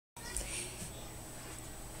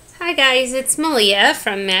Hi guys, it's Malia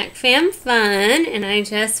from Mac Fam Fun, and I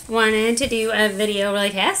just wanted to do a video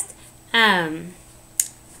really fast. I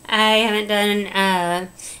haven't done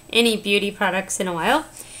any beauty products in a while,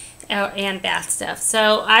 and bath stuff.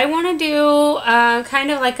 So I want to do kind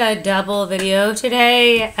of like a double video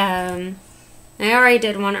today. I already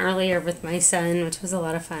did one earlier with my son, which was a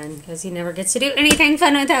lot of fun because he never gets to do anything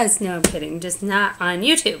fun with us. No, I'm kidding, just not on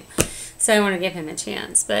YouTube. So I want to give him a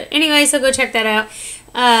chance. But anyway, so go check that out.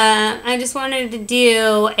 I just wanted to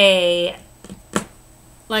do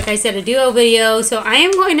like I said, a duo video. So I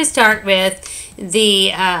am going to start with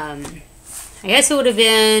the, I guess it would have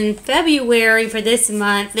been February for this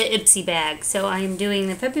month, the Espy Bag. So I am doing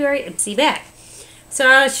the February Espy Bag. So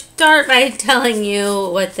I'll start by telling you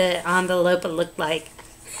what the envelope looked like.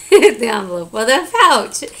 The envelope, well, the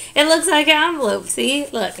pouch. It looks like an envelope. See,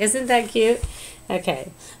 look, isn't that cute?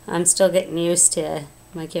 Okay, I'm still getting used to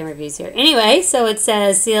my camera views here. Anyway, so it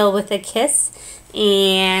says seal with a kiss,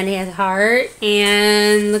 and it has a heart,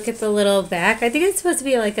 and look at the little back. I think it's supposed to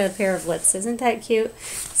be like a pair of lips. Isn't that cute?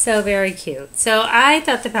 So very cute. So I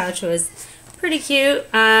thought the pouch was pretty cute.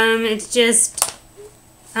 It's just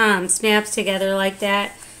snaps together like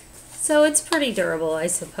that. So it's pretty durable, I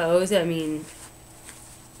suppose. I mean,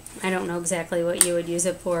 I don't know exactly what you would use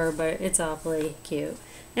it for, but it's awfully cute.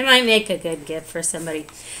 It might make a good gift for somebody.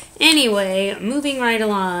 Anyway, moving right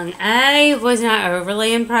along. I was not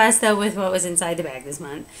overly impressed, though, with what was inside the bag this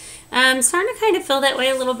month. I'm starting to kind of feel that way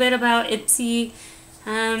a little bit about Espy.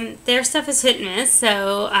 Their stuff is hit and miss,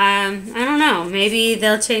 so I don't know. Maybe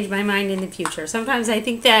they'll change my mind in the future. Sometimes I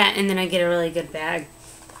think that, and then I get a really good bag.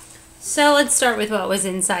 So let's start with what was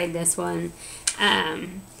inside this one.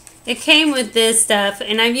 It came with this stuff,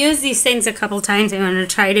 and I've used these things a couple times. I want to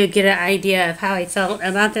try to get an idea of how I felt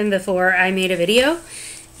about them before I made a video.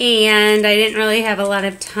 And I didn't really have a lot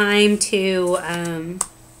of time to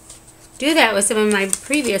do that with some of my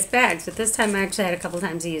previous bags. But this time I actually had a couple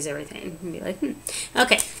times to use everything. And be like,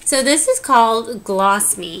 Okay, so this is called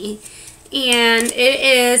Gloss Me. And it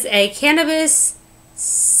is a cannabis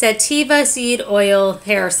sativa seed oil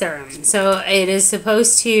hair serum. So it is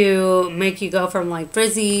supposed to make you go from like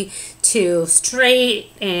frizzy to straight,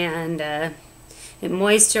 and it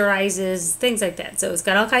moisturizes, things like that. So it's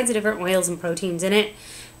got all kinds of different oils and proteins in it.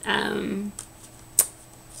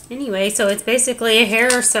 Anyway, so it's basically a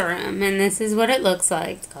hair serum, and this is what it looks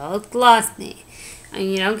like. It's called Gloss Me. And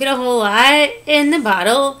you don't get a whole lot in the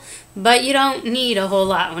bottle, but you don't need a whole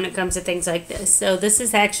lot when it comes to things like this. So this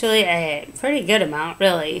is actually a pretty good amount,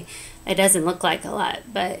 really. It doesn't look like a lot,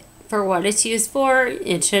 but for what it's used for,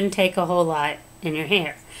 it shouldn't take a whole lot in your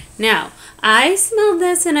hair. Now, I smelled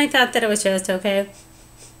this and I thought that it was just okay.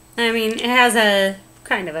 I mean, it has a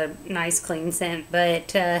kind of a nice clean scent,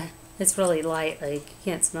 but it's really light. Like, you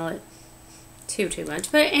can't smell it too much.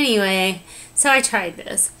 But anyway, so I tried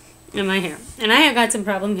this in my hair, and I have got some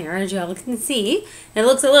problem here, as y'all can see. It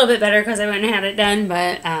looks a little bit better because I went and had it done,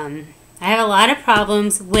 but I have a lot of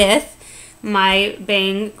problems with my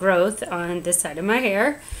bang growth on this side of my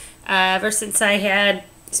hair ever since I had,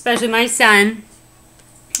 especially my son.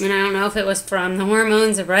 And I don't know if it was from the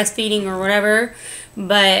hormones of breastfeeding or whatever,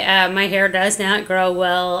 but my hair does not grow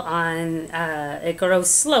well on, it grows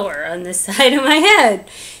slower on this side of my head.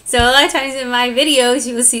 So a lot of times in my videos,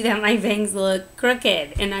 you will see that my bangs look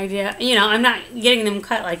crooked. And I'm not getting them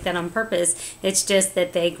cut like that on purpose. It's just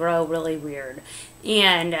that they grow really weird.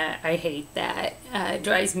 And I hate that. It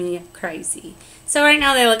drives me crazy. So right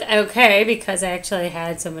now they look okay because I actually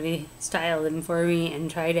had somebody style them for me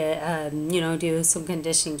and try to, do some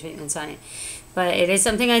conditioning treatments on it. But it is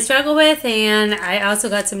something I struggle with, and I also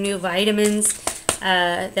got some new vitamins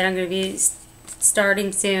that I'm going to be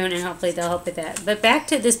starting soon, and hopefully they'll help with that. But back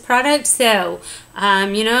to this product. So,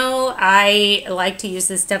 I like to use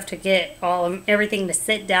this stuff to get everything to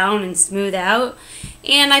sit down and smooth out.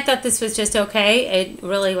 And I thought this was just okay. It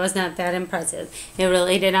really was not that impressive. It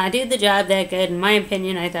really did not do the job that good. In my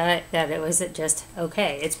opinion, I thought that it was just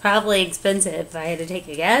okay. It's probably expensive if I had to take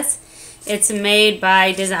a guess. It's made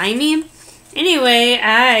by Design Me. Anyway,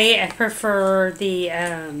 I prefer the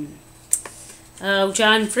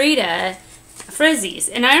John Frieda Frizzies,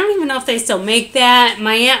 and I don't even know if they still make that.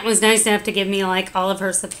 My aunt was nice enough to give me like all of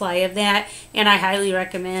her supply of that, and I highly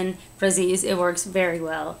recommend Frizzies. It works very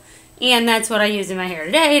well, and that's what I use in my hair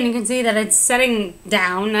today, and you can see that it's setting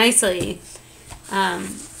down nicely.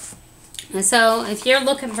 So if you're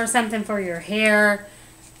looking for something for your hair,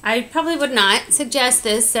 I probably would not suggest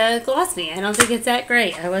this Gloss Me. I don't think it's that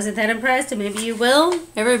great. I wasn't that impressed, and maybe you will.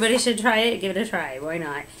 Everybody should try it. Give it a try. Why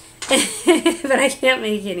not? But I can't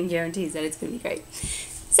make any guarantees that it's going to be great.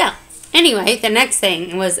 So, Anyway, the next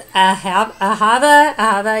thing was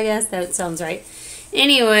Ahava, yes, that sounds right.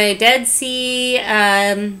 Anyway, Dead Sea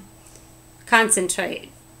concentrate.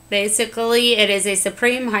 Basically, it is a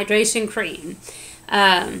supreme hydration cream.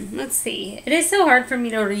 Let's see. It is so hard for me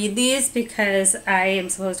to read these because I am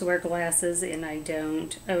supposed to wear glasses and I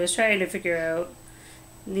don't. I was trying to figure out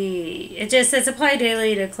it just says apply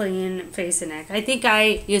daily to clean face and neck. I think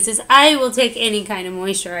I use this. I will take any kind of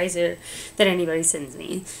moisturizer that anybody sends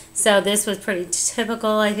me. So this was pretty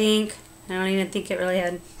typical, I think. I don't even think it really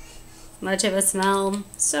had much of a smell.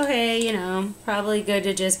 So hey, you know, probably good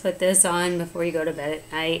to just put this on before you go to bed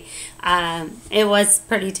at night. It was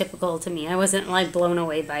pretty typical to me. I wasn't like blown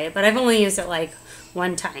away by it, but I've only used it like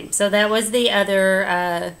one time. So that was the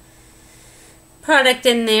other product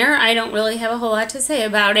in there. I don't really have a whole lot to say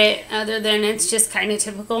about it other than it's just kind of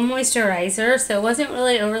typical moisturizer. So I wasn't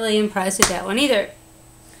really overly impressed with that one either.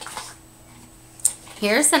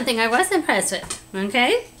 Here's something I was impressed with.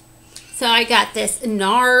 Okay, so I got this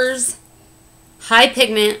NARS High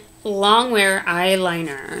Pigment Long Wear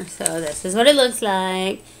Eyeliner. So this is what it looks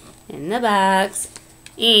like in the box.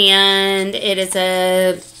 And it is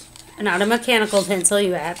not a mechanical pencil.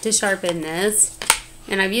 You have to sharpen this.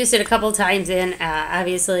 And I've used it a couple times and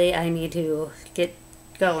obviously I need to get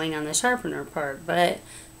going on the sharpener part. But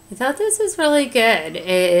I thought this was really good. It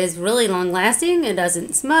is really long lasting. It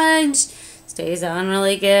doesn't smudge. Stays on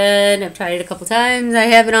really good. I've tried it a couple times. I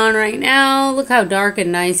have it on right now. Look how dark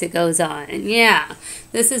and nice it goes on. Yeah,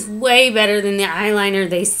 this is way better than the eyeliner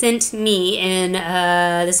they sent me in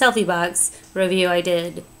the selfie box review I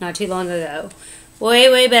did not too long ago.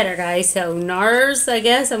 Way, way better, guys. So NARS, I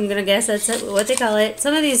guess. I'm going to guess that's what they call it.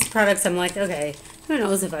 Some of these products I'm like, okay, who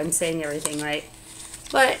knows if I'm saying everything right.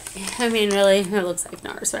 But, I mean, really, it looks like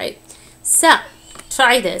NARS, right? So,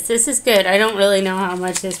 try this. This is good. I don't really know how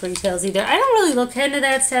much this retails either. I don't really look into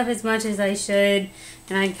that stuff as much as I should.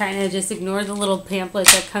 And I kind of just ignore the little pamphlet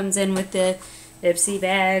that comes in with the Espy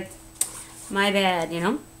bag. My bad, you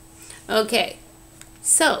know? Okay.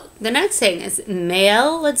 So, the next thing is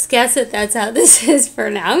male. Let's guess if that's how this is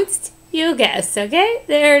pronounced. You guess, okay?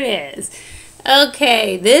 There it is.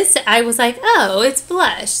 Okay, this, I was like, oh, it's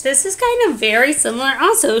blush. This is kind of very similar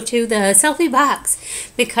also to the selfie box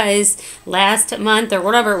because last month or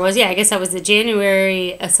whatever it was, yeah, I guess that was the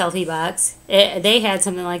January selfie box. They had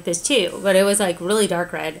something like this too, but it was like really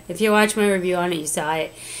dark red. If you watched my review on it, you saw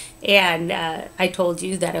it. And I told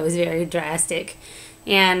you that it was very drastic.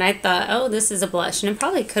 And I thought, oh, this is a blush. And it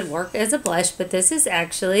probably could work as a blush, but this is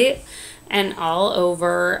actually an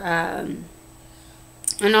all-over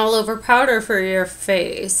powder for your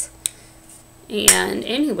face. And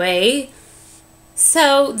anyway,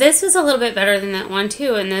 so this was a little bit better than that one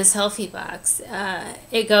too in the selfie box.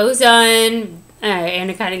 It goes on, and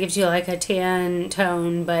it kind of gives you like a tan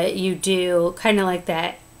tone, but you do kind of like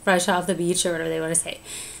that fresh off the beach or whatever they want to say.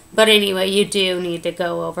 But anyway, you do need to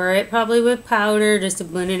go over it probably with powder just to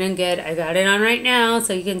blend it in good. I got it on right now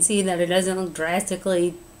so you can see that it doesn't look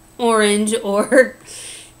drastically orange or...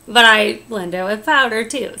 But I blend it with powder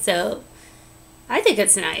too. So I think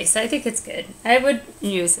it's nice. I think it's good. I would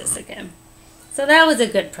use this again. So that was a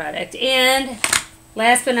good product. And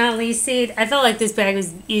last but not least, see, I felt like this bag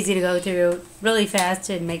was easy to go through really fast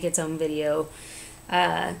and make its own video.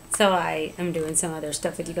 So I am doing some other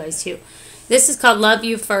stuff with you guys too. This is called Love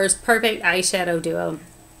You First Perfect Eyeshadow Duo.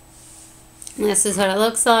 This is what it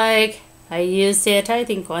looks like. I used it, I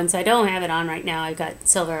think, once. I don't have it on right now. I've got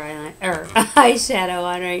silver eyeshadow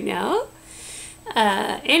on right now.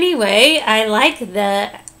 Anyway, I like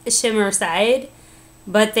the shimmer side,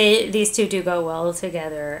 but these two do go well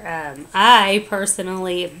together. I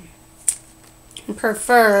personally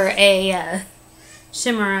prefer a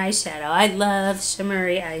shimmer eyeshadow. I love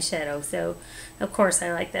shimmery eyeshadow, so of course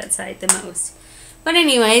I like that side the most. But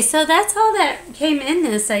anyway, so that's all that came in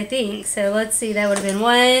this, I think. So let's see, that would have been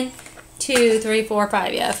 1, 2, 3, 4,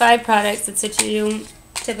 5. Yeah, 5 products. That's what you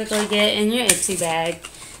typically get in your Espy bag.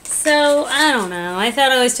 So, I don't know. I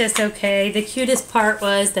thought it was just okay. The cutest part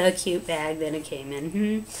was the cute bag that it came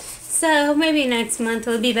in. So, maybe next month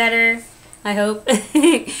will be better. I hope.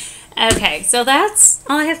 Okay, so that's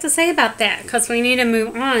all I have to say about that because we need to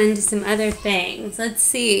move on to some other things. Let's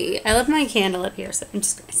see. I left my candle up here, so I'm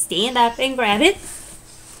just going to stand up and grab it.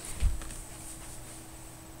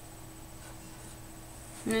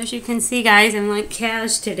 And as you can see, guys, I'm like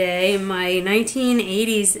cash today in my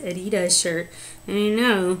 1980s Adidas shirt. And you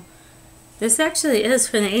know, this actually is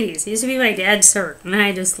from the 80s. It used to be my dad's shirt, and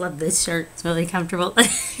I just love this shirt. It's really comfortable.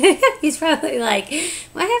 He's probably like,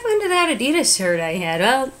 what happened to that Adidas shirt I had?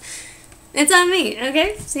 Well, it's on me,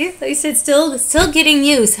 okay? See, at least it's still getting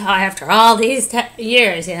used after all these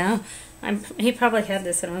years, you know? He probably had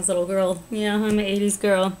this when I was a little girl. Yeah, I'm an 80s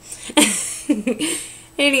girl.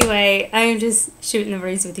 Anyway, I'm just shooting the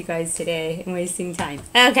breeze with you guys today and wasting time.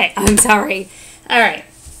 Okay, I'm sorry. All right.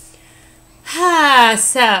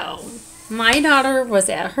 So, my daughter was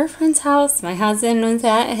at her friend's house. My husband was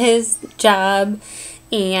at his job.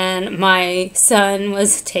 And my son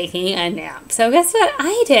was taking a nap. So, guess what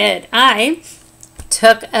I did? I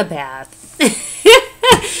took a bath.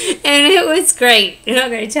 And it was great. And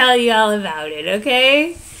I'm going to tell you all about it,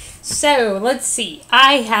 okay? So, let's see.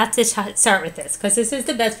 I have to start with this because this is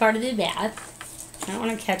the best part of the bath. I don't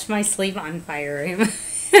want to catch my sleeve on fire.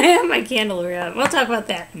 I have my candle around. We'll talk about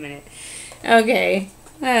that in a minute. Okay.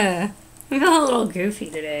 I'm a little goofy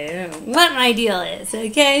today. I don't know what my deal is,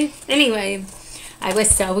 okay? Anyway, I was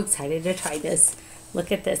so excited to try this.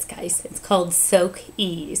 Look at this, guys. It's called Soak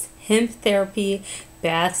Eaze Hemp Therapy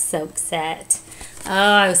Bath Soak Set. Oh,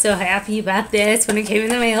 I was so happy about this when it came in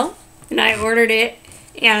the mail. And I ordered it.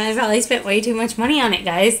 And I probably spent way too much money on it,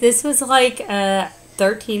 guys. This was like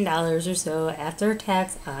 $13 or so after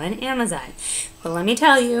tax on Amazon. But let me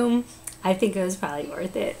tell you, I think it was probably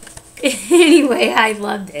worth it. Anyway, I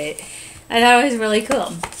loved it. I thought it was really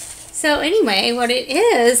cool. So anyway, what it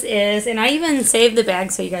is, and I even saved the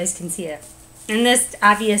bag so you guys can see it. And this,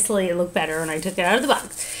 obviously, it looked better when I took it out of the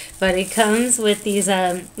box. But it comes with these,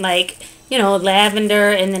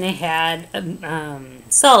 lavender, and then it had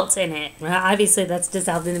salt in it. Well, obviously, that's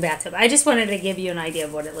dissolved in the bathtub. I just wanted to give you an idea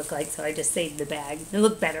of what it looked like, so I just saved the bag. It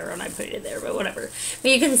looked better when I put it there, but whatever.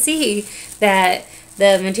 But you can see that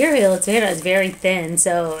the material it's made of is very thin,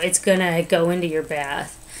 so it's going to go into your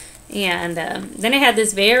bath. And then it had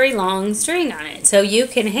this very long string on it. So you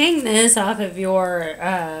can hang this off of your,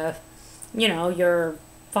 your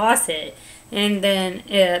faucet. And then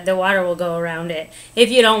the water will go around it if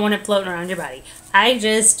you don't want it floating around your body. I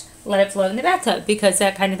just let it float in the bathtub because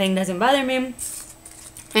that kind of thing doesn't bother me.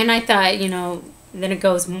 And I thought, then it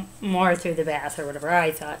goes more through the bath or whatever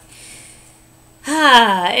I thought.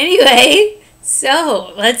 Anyway,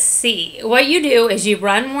 so let's see. What you do is you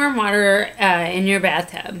run warm water in your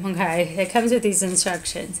bathtub, okay? It comes with these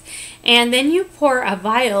instructions. And then you pour a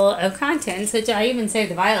vial of contents, which I even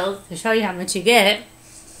saved the vial to show you how much you get.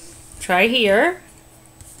 Try here.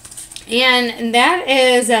 And that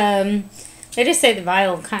is, I just say the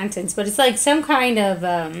vial of contents, but it's like some kind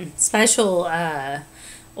of special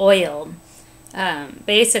oil.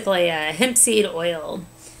 Basically a hemp seed oil.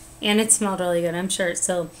 And it smelled really good, I'm sure.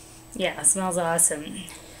 So, yeah, it smells awesome.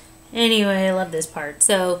 Anyway, I love this part.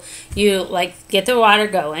 So, you, get the water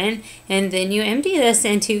going, and then you empty this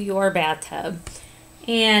into your bathtub.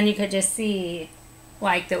 And you could just see,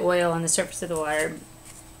 the oil on the surface of the water.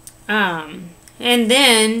 And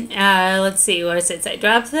then, let's see, what does it say?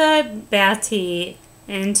 Drop the bath tea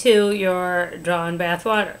into your drawn bath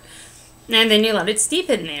water. And then you let it steep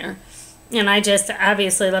in there. And I just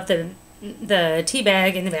obviously left the tea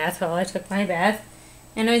bag in the bath while I took my bath.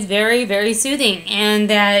 And it was very, very soothing. And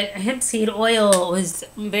that hemp seed oil was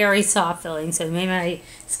very soft feeling, so it made my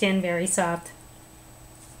skin very soft.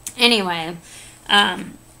 Anyway, I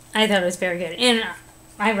thought it was very good. And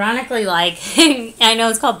ironically, I know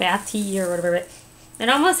it's called bath tea or whatever, but it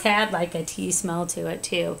almost had a tea smell to it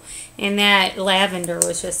too. And that lavender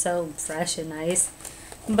was just so fresh and nice.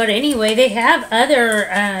 But anyway, they have other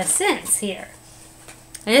scents here.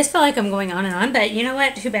 I just feel like I'm going on and on, but you know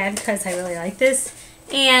what? Too bad because I really like this.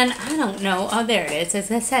 And I don't know. Oh, there it is.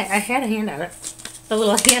 As I say, I had a handout. A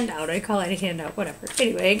little handout. I call it a handout. Whatever.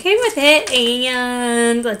 Anyway, it came with it.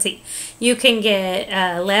 And let's see. You can get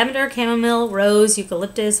lavender, chamomile, rose,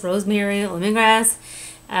 eucalyptus, rosemary, lemongrass.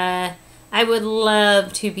 I would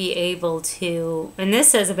love to be able to, and this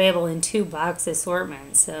says available in 2-box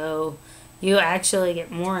assortment. So you actually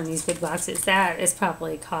get more in these big boxes. That is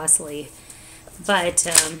probably costly. But,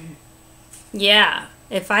 yeah.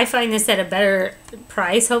 If I find this at a better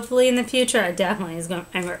price, hopefully in the future, I'm definitely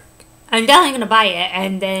going to buy it.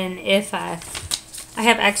 And then if I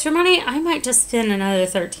have extra money, I might just spend another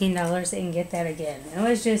 $13 and get that again. It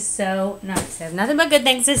was just so nice. I have nothing but good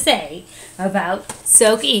things to say about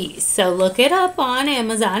Soak Eaze. So look it up on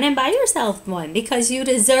Amazon and buy yourself one because you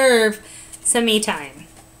deserve some me time.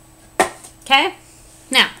 Okay?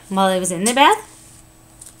 Now, while I was in the bath,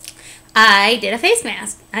 I did a face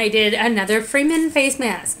mask. I did another Freeman face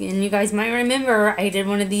mask. And you guys might remember I did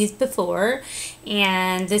one of these before.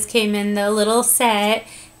 And this came in the little set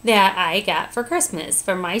that I got for Christmas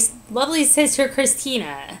from my lovely sister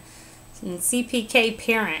Christina. And CPK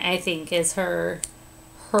Parent, I think, is her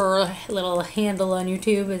little handle on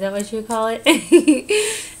YouTube. Is that what you call it?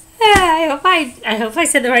 I hope I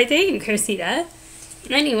said the right thing, Christina.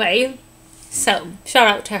 Anyway, So, shout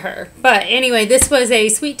out to her. But anyway, this was a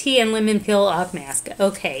sweet tea and lemon peel off mask.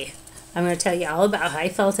 Okay, I'm going to tell you all about how I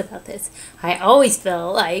felt about this. I always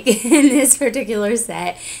feel like in this particular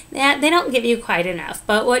set that they don't give you quite enough.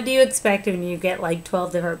 But what do you expect when you get like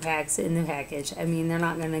 12 different packs in the package? I mean, they're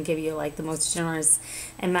not going to give you like the most generous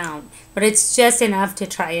amount. But it's just enough to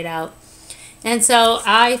try it out. And so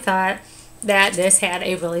I thought that this had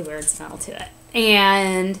a really weird smell to it.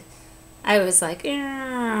 And I was like,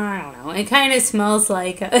 I don't know. It kind of smells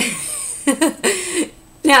like...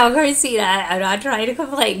 Now, Christina, I'm not trying to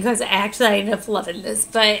complain because actually I ended up loving this.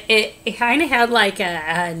 But it kind of had like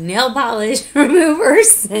a nail polish remover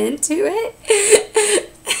scent to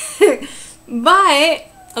it. But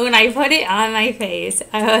when I put it on my face,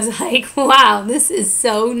 I was like, wow, this is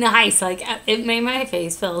so nice. Like, it made my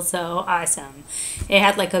face feel so awesome. It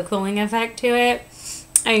had like a cooling effect to it.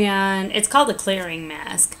 And it's called a clearing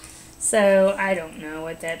mask. So I don't know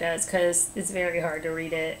what that does because it's very hard to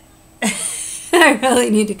read it. I really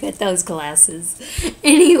need to get those glasses.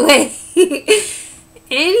 Anyway.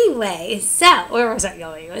 So where was I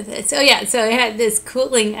going with it? So yeah, so it had this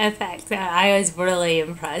cooling effect that I was really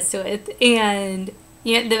impressed with. And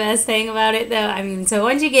you know, the best thing about it though, I mean, so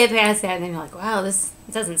once you get past that, then you're like, wow, this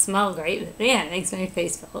doesn't smell great. But man, it makes my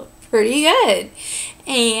face feel pretty good.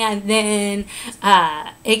 And then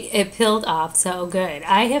it peeled off so good.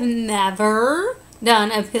 I have never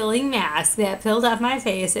done a peeling mask that peeled off my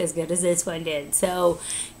face as good as this one did. So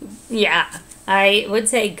yeah, I would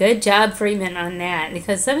say good job, Freeman, on that,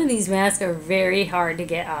 because some of these masks are very hard to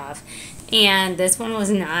get off, and this one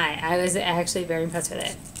was not. I was actually very impressed with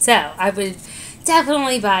it. So I would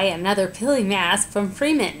definitely buy another peeling mask from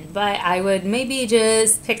Freeman, but I would maybe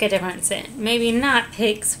just pick a different scent. Maybe not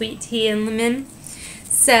pick sweet tea and lemon.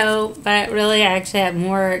 So, but really I actually have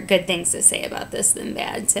more good things to say about this than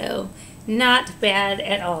bad. So not bad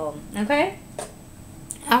at all. Okay?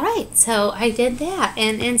 Alright, so I did that.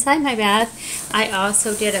 And inside my bath, I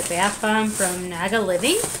also did a bath bomb from Naga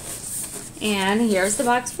Living. And here's the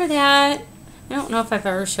box for that. I don't know if I've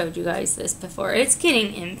ever showed you guys this before. It's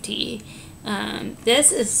getting empty.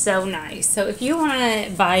 This is so nice. So if you want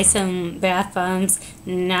to buy some bath bombs,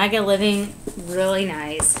 Naga Living, really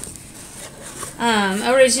nice.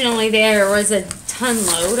 Originally there was a ton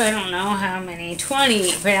load. I don't know how many,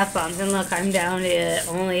 20 bath bombs. And look, I'm down to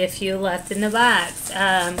only a few left in the box.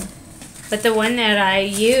 But the one that I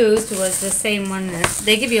used was the same one that,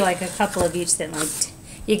 they give you like a couple of each scent. Like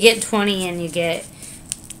you get 20 and you get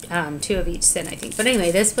 2 of each scent, I think. But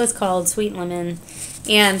anyway, this was called Sweet Lemon.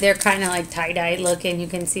 And they're kind of like tie-dye looking. You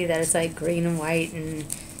can see that it's like green and white and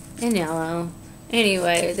yellow.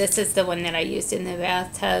 Anyway, this is the one that I used in the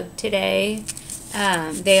bathtub today.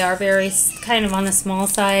 They are very kind of on the small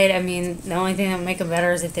side. I mean, the only thing that would make them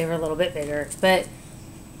better is if they were a little bit bigger. But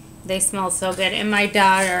they smell so good. And my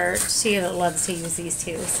daughter, she loves to use these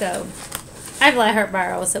too. So I've let her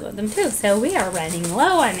borrow some of them too. So we are running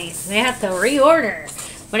low on these. We have to reorder.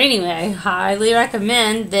 But anyway, I highly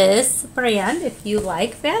recommend this brand if you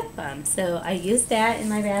like bath bombs. So I used that in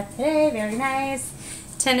my bath today. Very nice.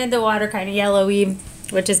 Tinted the water kind of yellowy,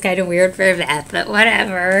 which is kind of weird for a bath, but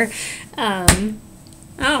whatever. I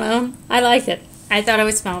don't know. I liked it. I thought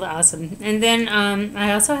it smelled awesome. And then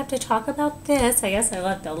I also have to talk about this. I guess I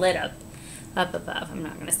left the lid up above. I'm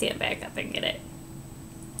not going to stand back up and get it.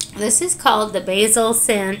 This is called the Basil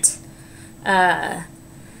Scent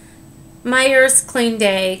Meyer's Clean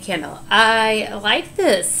Day candle. I like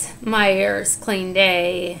this Meyer's Clean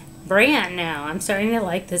Day brand now. I'm starting to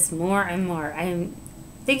like this more and more. I'm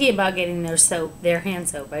thinking about getting their soap, their hand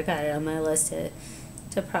soap. I got it on my list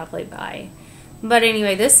to probably buy. But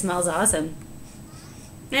anyway, this smells awesome.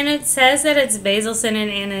 And it says that it's basil scented,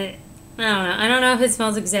 and it, I don't know. I don't know if it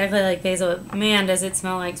smells exactly like basil, but man, does it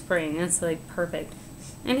smell like spring. It's like perfect.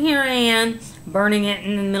 And here I am burning it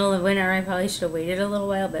in the middle of winter. I probably should have waited a little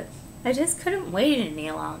while, but I just couldn't wait any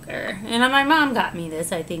longer. And my mom got me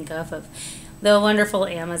this, I think, off of the wonderful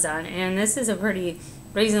Amazon. And this is a pretty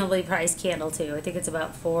reasonably priced candle, too. I think it's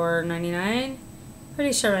about $4.99.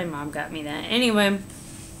 Pretty sure my mom got me that. Anyway,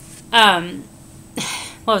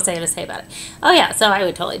 what was I going to say about it? Oh, yeah, so I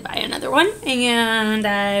would totally buy another one. And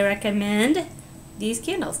I recommend these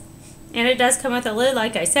candles. And it does come with a lid,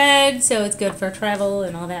 like I said, so it's good for travel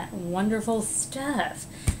and all that wonderful stuff.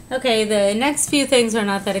 Okay, the next few things are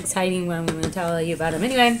not that exciting, but I'm going to tell you about them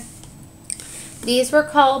anyway. These were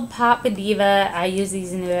called Pop Diva. I use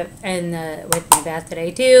these with my bath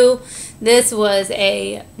today too. This was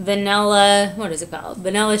a vanilla, what is it called?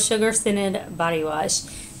 Vanilla sugar scented body wash.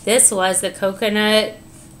 This was the Coconut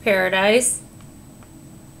Paradise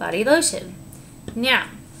body lotion. Now,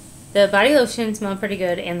 The body lotion smelled pretty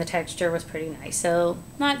good, and the texture was pretty nice. So,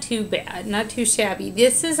 not too bad. Not too shabby.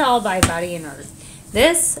 This is all by Body and Earth.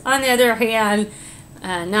 This, on the other hand,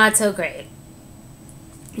 not so great.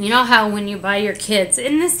 You know how when you buy your kids,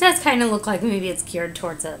 and this does kind of look like maybe it's geared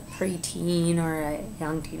towards a preteen or a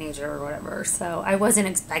young teenager or whatever. So, I wasn't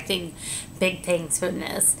expecting big things from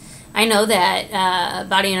this. I know that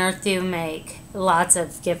Body and Earth do make lots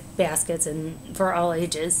of gift baskets and for all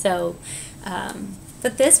ages. So,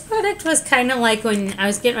 but this product was kind of like when, I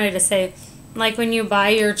was getting ready to say, like when you buy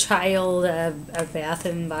your child a bath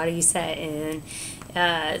and body set and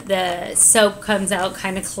the soap comes out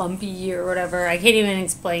kind of clumpy or whatever. I can't even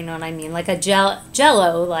explain what I mean. Like a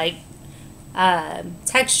jello like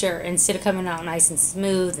texture instead of coming out nice and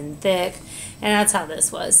smooth and thick. And that's how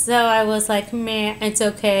this was. So I was like, man, it's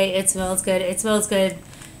okay. It smells good. It smells good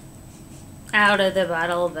out of the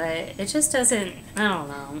bottle, but it just doesn't, I don't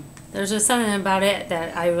know. There's just something about it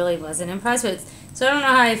that I really wasn't impressed with. So I don't know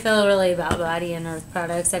how I feel really about Body and Earth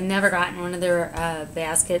products. I've never gotten one of their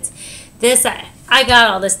baskets. This, I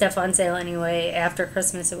got all this stuff on sale anyway after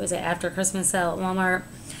Christmas. It was an after Christmas sale at Walmart.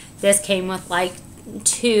 This came with like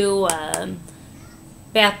 2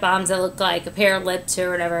 bath bombs that looked like a pair of lips or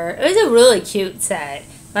whatever. It was a really cute set.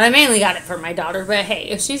 But I mainly got it for my daughter. But hey,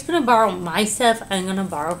 if she's going to borrow my stuff, I'm going to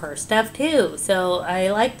borrow her stuff too. So I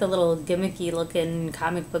like the little gimmicky looking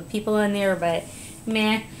comic book people on there. But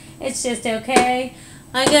meh, it's just okay.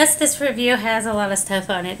 I guess this review has a lot of stuff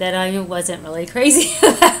on it that I wasn't really crazy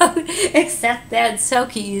about. Except that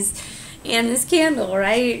Soak Eaze and this candle,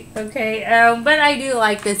 right? Okay, but I do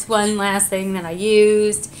like this one last thing that I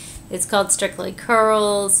used. It's called Strictly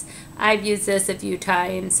Curls. I've used this a few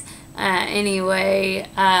times. Anyway,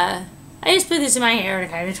 I just put this in my hair to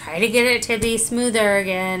kind of try to get it to be smoother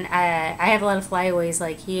again. I have a lot of flyaways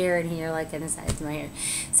like here and here, like in the sides of my hair.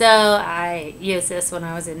 So I used this when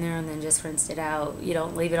I was in there and then just rinsed it out. You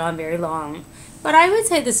don't leave it on very long. But I would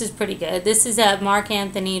say this is pretty good. This is a Mark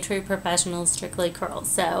Anthony True Professional Strictly Curls.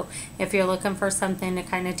 So if you're looking for something to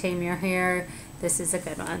kind of tame your hair, this is a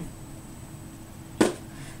good one.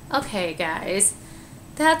 Okay, guys.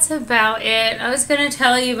 That's about it. I was going to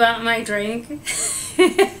tell you about my drink.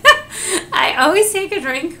 I always take a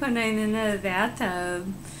drink when I'm in the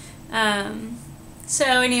bathtub. So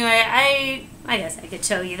anyway, I guess I could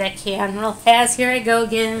show you that can real fast. Here I go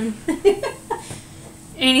again.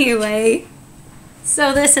 Anyway,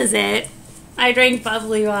 so this is it. I drank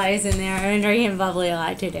bubbly while I was in there. I'm drinking bubbly a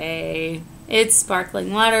lot today. It's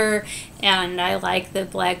sparkling water, and I like the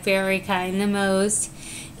blackberry kind the most.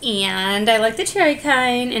 And I like the cherry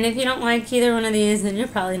kind, and if you don't like either one of these, then you're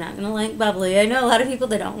probably not going to like bubbly. I know a lot of people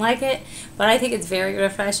that don't like it, but I think it's very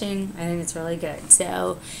refreshing. I think it's really good.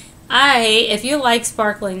 So, if you like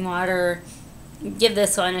sparkling water, give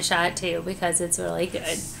this one a shot too, because it's really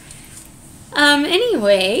good.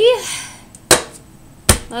 Anyway,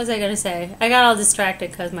 what was I going to say? I got all distracted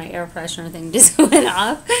because my air freshener thing just went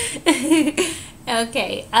off.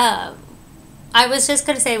 Okay, I was just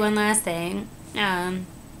going to say one last thing.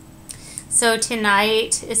 So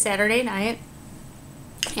tonight is Saturday night,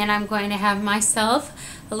 and I'm going to have myself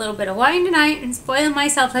a little bit of wine tonight and spoil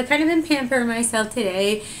myself. I've kind of been pampering myself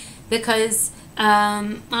today because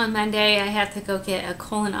on Monday I have to go get a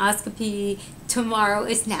colonoscopy. Tomorrow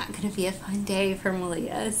is not going to be a fun day for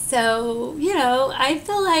Malia. So, you know, I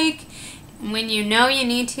feel like when you know you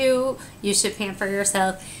need to, you should pamper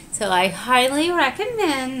yourself. So I highly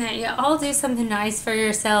recommend that you all do something nice for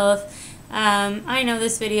yourself. I know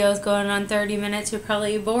this video is going on 30 minutes. You're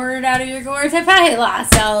probably bored out of your gourds. I probably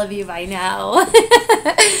lost all of you by now.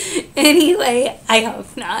 Anyway, I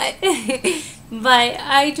hope not. But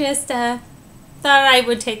I just thought I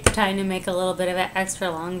would take the time to make a little bit of an extra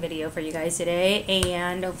long video for you guys today.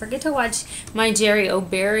 And don't forget to watch my Jerry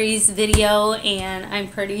O'Berry's video. And I'm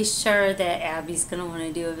pretty sure that Abby's going to want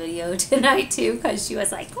to do a video tonight too, because she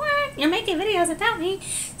was like, what? You're making videos without me?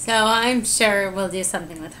 So I'm sure we'll do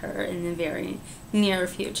something with her in the very near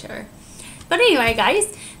future. But anyway,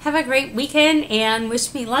 guys, have a great weekend and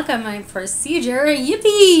wish me luck on my procedure.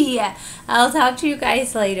 Yippee! I'll talk to you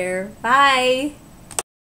guys later. Bye!